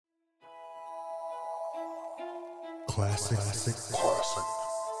Classic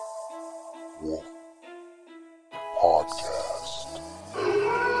Wolf Podcast.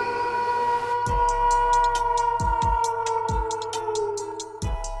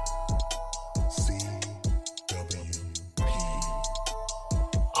 CWP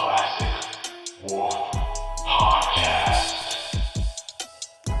Classic Wolf Podcast.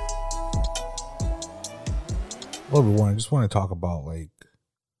 Hello everyone, I just want to talk about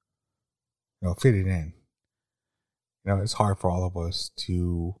fitting in. It's hard for all of us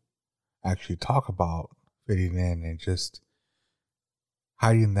to actually talk about fitting in and just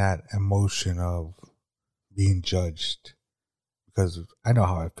hiding that emotion of being judged, because I know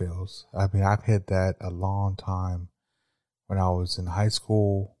how it feels. I mean, I've had that a long time when I was in high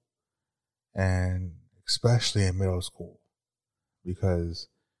school and especially in middle school, because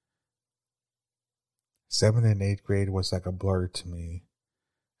 7th and 8th grade was like a blur to me.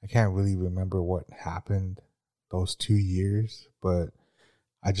 I can't really remember what happened those 2 years, but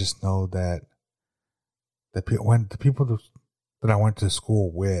I just know that the people that I went to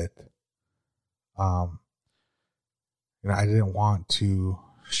school with, I didn't want to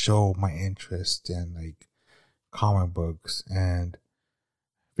show my interest in comic books and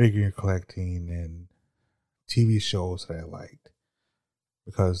figure collecting and TV shows that I liked,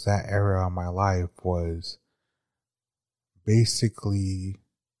 because that era of my life was basically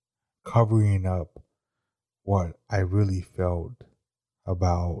covering up what I really felt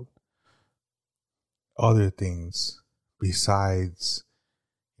about other things besides,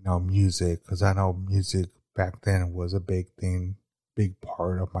 music, because I know music back then was a big thing, big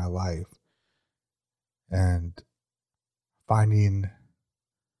part of my life. And finding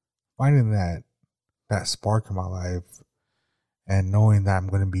that spark in my life and knowing that I'm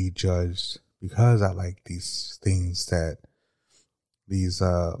going to be judged because I like these things, that these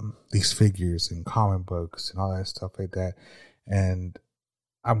figures and comic books and all that stuff like that. And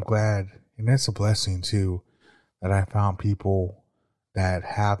I'm glad, and it's a blessing too, that I found people that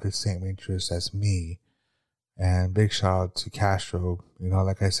have the same interests as me. And big shout out to Castro.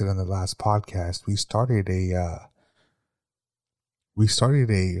 Like I said in the last podcast, we started a I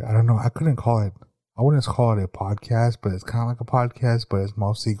don't know, I wouldn't call it a podcast, but it's kind of like a podcast, but it's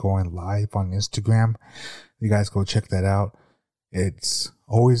mostly going live on Instagram. You guys go check that out. It's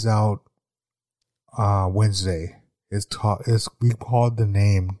always out Wednesday. We called the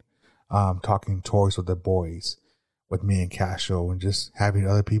name Talking Toys with the Boys, with me and Castro, and just having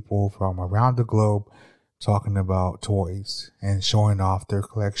other people from around the globe talking about toys and showing off their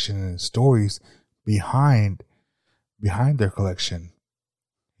collection and stories behind their collection.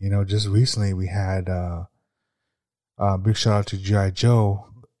 Just recently we had big shout out to G.I. Joe,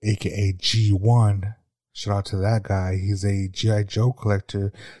 aka G1. Shout out to that guy. He's a G.I. Joe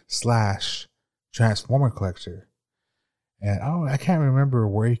collector / Transformer collector. And I can't remember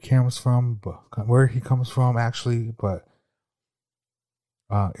where he comes from, actually, but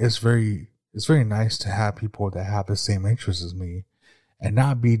it's very nice to have people that have the same interests as me and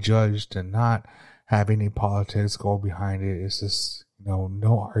not be judged and not have any politics go behind it. It's just,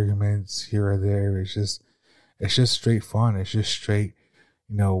 no arguments here or there. It's just straight fun. It's just straight,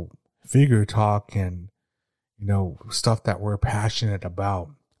 figure talk and, stuff that we're passionate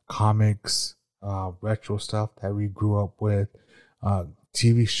about. Comics, retro stuff that we grew up with,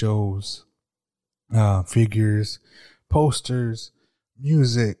 TV shows, figures, posters,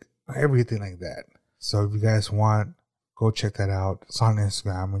 music, everything like that. So if you guys want, go check that out. It's on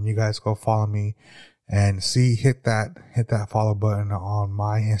Instagram. When you guys go follow me and hit that follow button on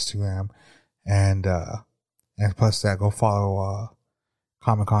my Instagram, and plus that, go follow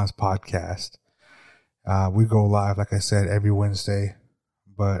Comic Con's podcast. We go live, like I said, every Wednesday.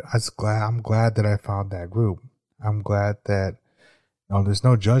 But I'm glad that I found that group. I'm glad that there's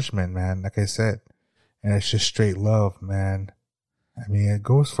no judgment, man. Like I said, and it's just straight love, man. I mean, it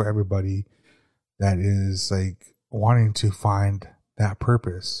goes for everybody that is wanting to find that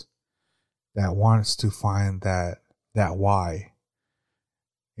purpose, that wants to find that why.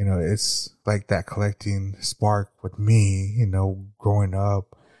 It's like that collecting spark with me, growing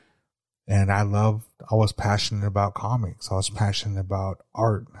up. And I was passionate about comics. I was passionate about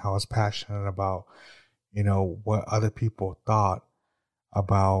art. I was passionate about, what other people thought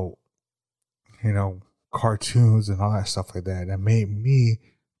about, cartoons and all that stuff like that. That made me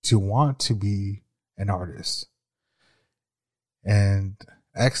to want to be an artist. And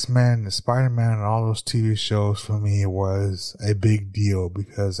X-Men and Spider-Man and all those TV shows for me was a big deal,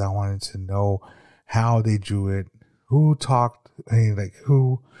 because I wanted to know how they drew it, who talked,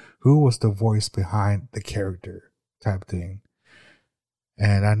 who was the voice behind the character type thing.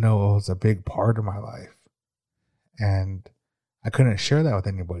 And I know it was a big part of my life. and I couldn't share that with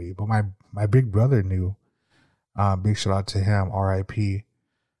anybody. But my big brother knew. Big shout out to him, R.I.P.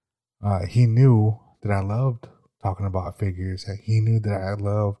 He knew that I loved talking about figures. He knew that I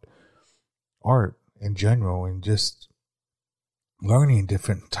loved art in general and just learning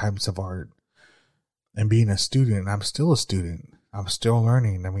different types of art and being a student. I'm still a student. I'm still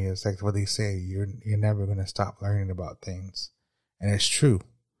learning. I mean, it's like what they say, you're never going to stop learning about things. And it's true.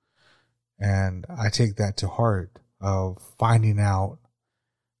 And I take that to heart of finding out,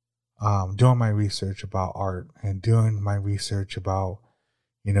 doing my research about art and doing my research about,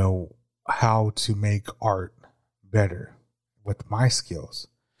 how to make art better with my skills.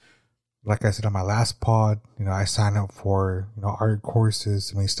 Like I said on my last pod, I signed up for, art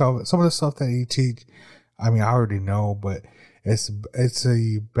courses. I mean, some of the stuff that you teach, I mean, I already know, but it's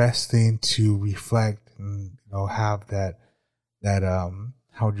the best thing to reflect and, have that,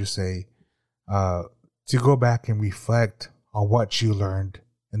 how would you say, to go back and reflect on what you learned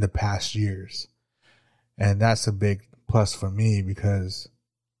in the past years. And that's a big plus for me because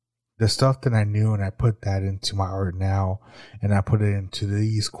the stuff that I knew, and I put that into my art now, and I put it into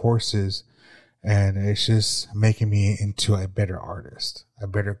these courses, and it's just making me into a better artist, a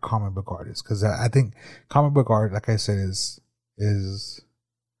better comic book artist. Because I think comic book art, like I said, is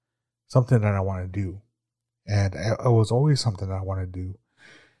something that I want to do, and it was always something that I want to do.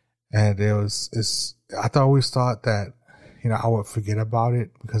 And I always thought that I would forget about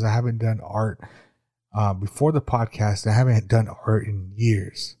it because I haven't done art before the podcast. I haven't done art in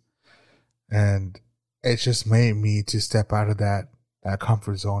years. And it just made me to step out of that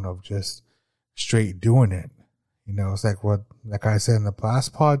comfort zone of just straight doing it. It's like I said in the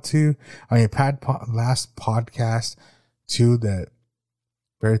last pod too. Last podcast too, that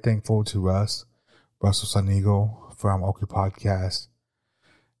very thankful to Russell Sanigo from Oki Podcast.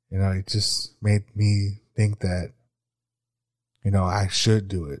 It just made me think that, I should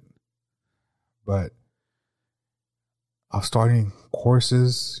do it. But I'm starting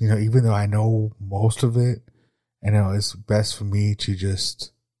courses, even though I know most of it, and it's best for me to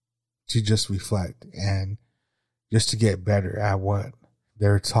just reflect and just to get better at what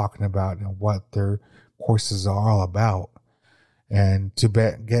they're talking about and what their courses are all about, and to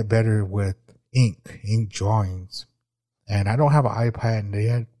get better with ink drawings. And I don't have an iPad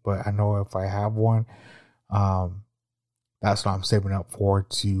yet, but I know if I have one, that's what I'm saving up for,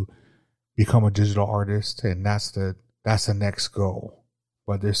 to become a digital artist, and that's the next goal.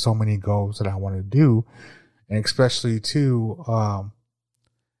 But there's so many goals that I want to do, and especially too,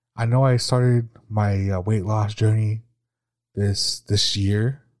 I know I started my weight loss journey this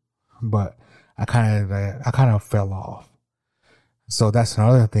year, but I kind of fell off. So that's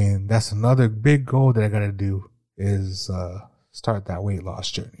another thing. That's another big goal that I gotta do is start that weight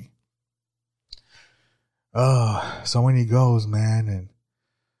loss journey. So many goals, man,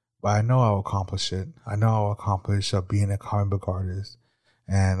 but I know I'll accomplish it. I know I'll accomplish being a comic book artist.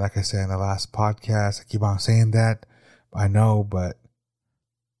 And like I said in the last podcast, I keep on saying that. I know, but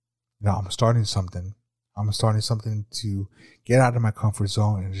I'm starting something. I'm starting something to get out of my comfort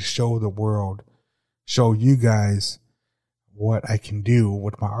zone and to show the world, show you guys what I can do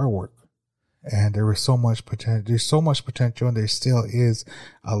with my artwork. And there is so much potential. There's so much potential, and there still is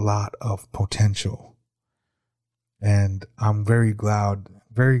a lot of potential. And I'm very glad,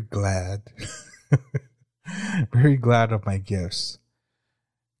 very glad of my gifts.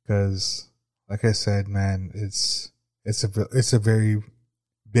 Because, like I said, man, it's a very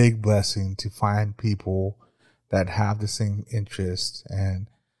big blessing to find people that have the same interests and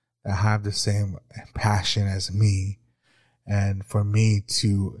that have the same passion as me. And for me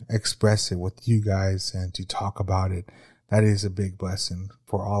to express it with you guys and to talk about it, that is a big blessing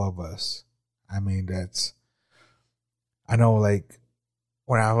for all of us. I mean, I know, like,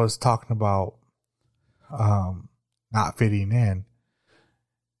 when I was talking about not fitting in,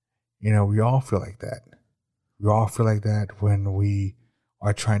 we all feel like that. We all feel like that when we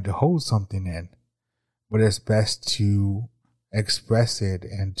are trying to hold something in. But it's best to express it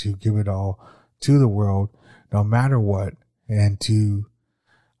and to give it all to the world, no matter what. And to,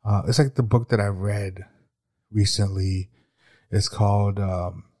 it's like the book that I read recently. It's called,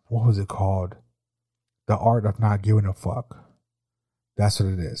 what was it called? The Art of Not Giving a Fuck. That's what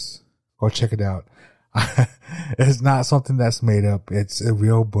it is. Go check it out. It's not something that's made up. It's a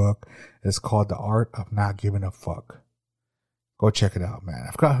real book. It's called The Art of Not Giving a Fuck. Go check it out, man.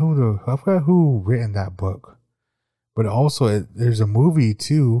 I forgot who written that book. But also, there's a movie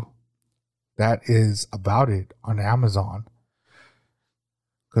too that is about it on Amazon.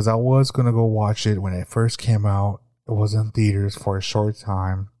 Because I was going to go watch it when it first came out. It was in theaters for a short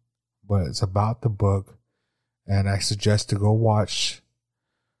time. But it's about the book. And I suggest to go watch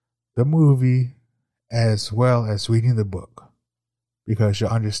the movie as well as reading the book, because you'll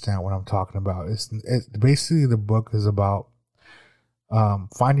understand what I'm talking about. It's basically, the book is about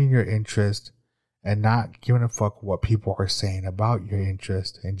finding your interest and not giving a fuck what people are saying about your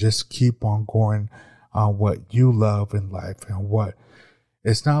interest, and just keep on going on what you love in life. And what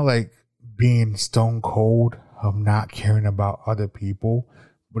it's not like being stone cold of not caring about other people,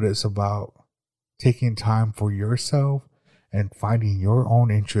 but it's about taking time for yourself and finding your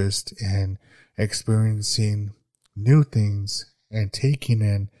own interest and experiencing new things and taking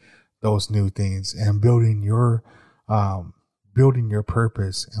in those new things and building your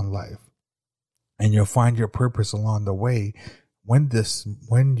purpose in life. And you'll find your purpose along the way when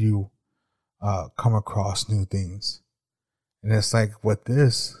you come across new things. And it's like with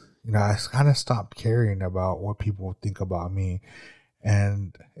this, I kind of stopped caring about what people think about me.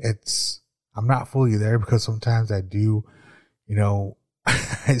 And I'm not fully there, because sometimes I do, I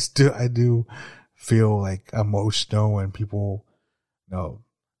do feel like emotional when people,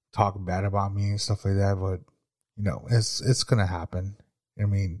 talk bad about me and stuff like that. But, it's going to happen. I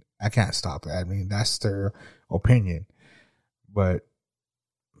mean, I can't stop it. I mean, that's their opinion. But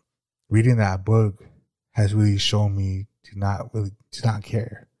reading that book has really shown me to not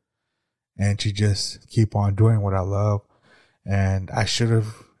care, and to just keep on doing what I love. And I should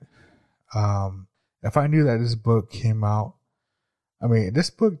have, if I knew that this book came out, I mean, this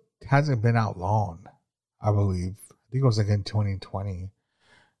book hasn't been out long, I believe. I think it was like in 2020.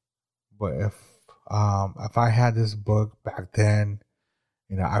 But if I had this book back then,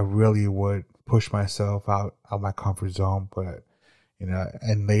 I really would push myself out of my comfort zone. But,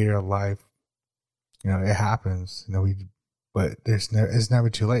 in later life, it happens, but it's never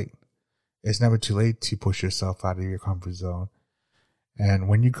too late. It's never too late to push yourself out of your comfort zone. And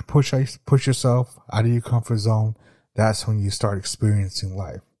when you push yourself out of your comfort zone, that's when you start experiencing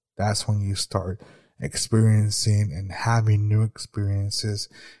life. That's when you start experiencing and having new experiences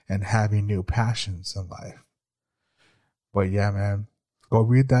and having new passions in life. But yeah, man, go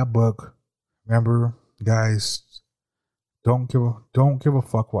read that book. Remember, guys, don't give a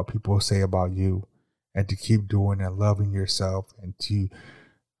fuck what people say about you, and to keep doing and loving yourself, and to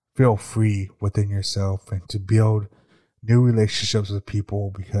feel free within yourself, and to build new relationships with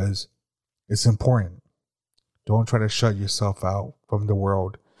people, because it's important. Don't try to shut yourself out from the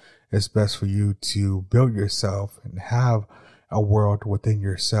world. It's best for you to build yourself and have a world within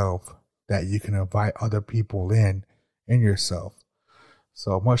yourself that you can invite other people in yourself.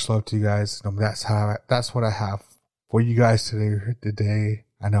 So much love to you guys. That's what I have for you guys today.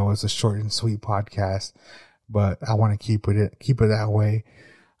 I know it's a short and sweet podcast, but I want to keep it that way.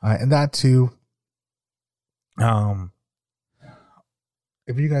 And that too,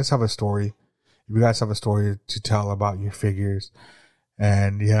 if you guys have a story to tell about your figures,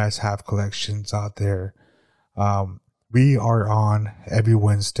 and you guys have collections out there, we are on every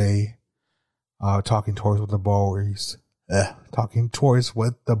Wednesday, talking toys with the boys. Talking toys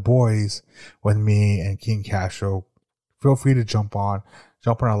with the boys with me and King Castro. Feel free to jump on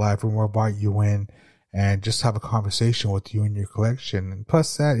our live room. We'll invite you in and just have a conversation with you and your collection. And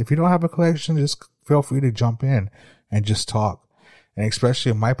plus that, if you don't have a collection, just feel free to jump in and just talk. And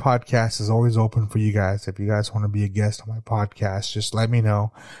especially my podcast is always open for you guys. If you guys want to be a guest on my podcast, just let me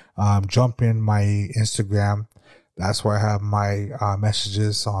know. Jump in my Instagram. That's where I have my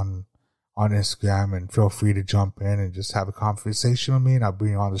messages on Instagram, and feel free to jump in and just have a conversation with me, and I'll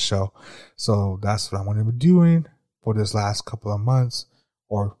bring you on the show. So that's what I'm going to be doing for this last couple of months,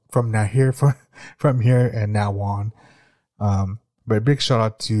 or from here and now on. But a big shout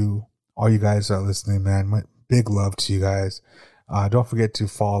out to all you guys that are listening, man. Big love to you guys. Don't forget to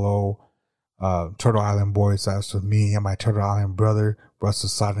follow Turtle Island Boys. That's with me and my Turtle Island brother, Russell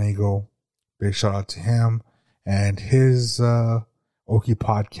Sadanego. Big shout out to him and his Oki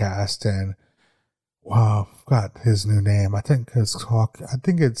podcast, and wow, I forgot his new name. I think he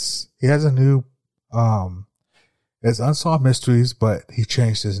has a new it's Unsolved Mysteries, but he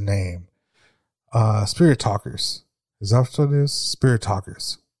changed his name. Spirit Talkers. Is that what it is? Spirit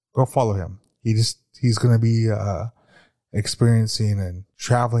Talkers. Go follow him. He's gonna be experiencing and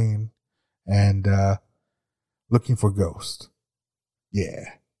traveling and looking for ghosts. Yeah.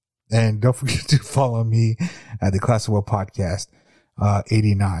 And don't forget to follow me at the Classic World Podcast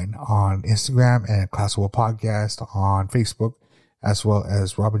 89 on Instagram, and Classic World Podcast on Facebook, as well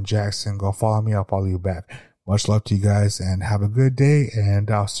as Robin Jackson. Go follow me. I'll follow you back. Much love to you guys, and have a good day, and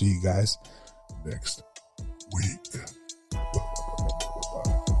I'll see you guys next week.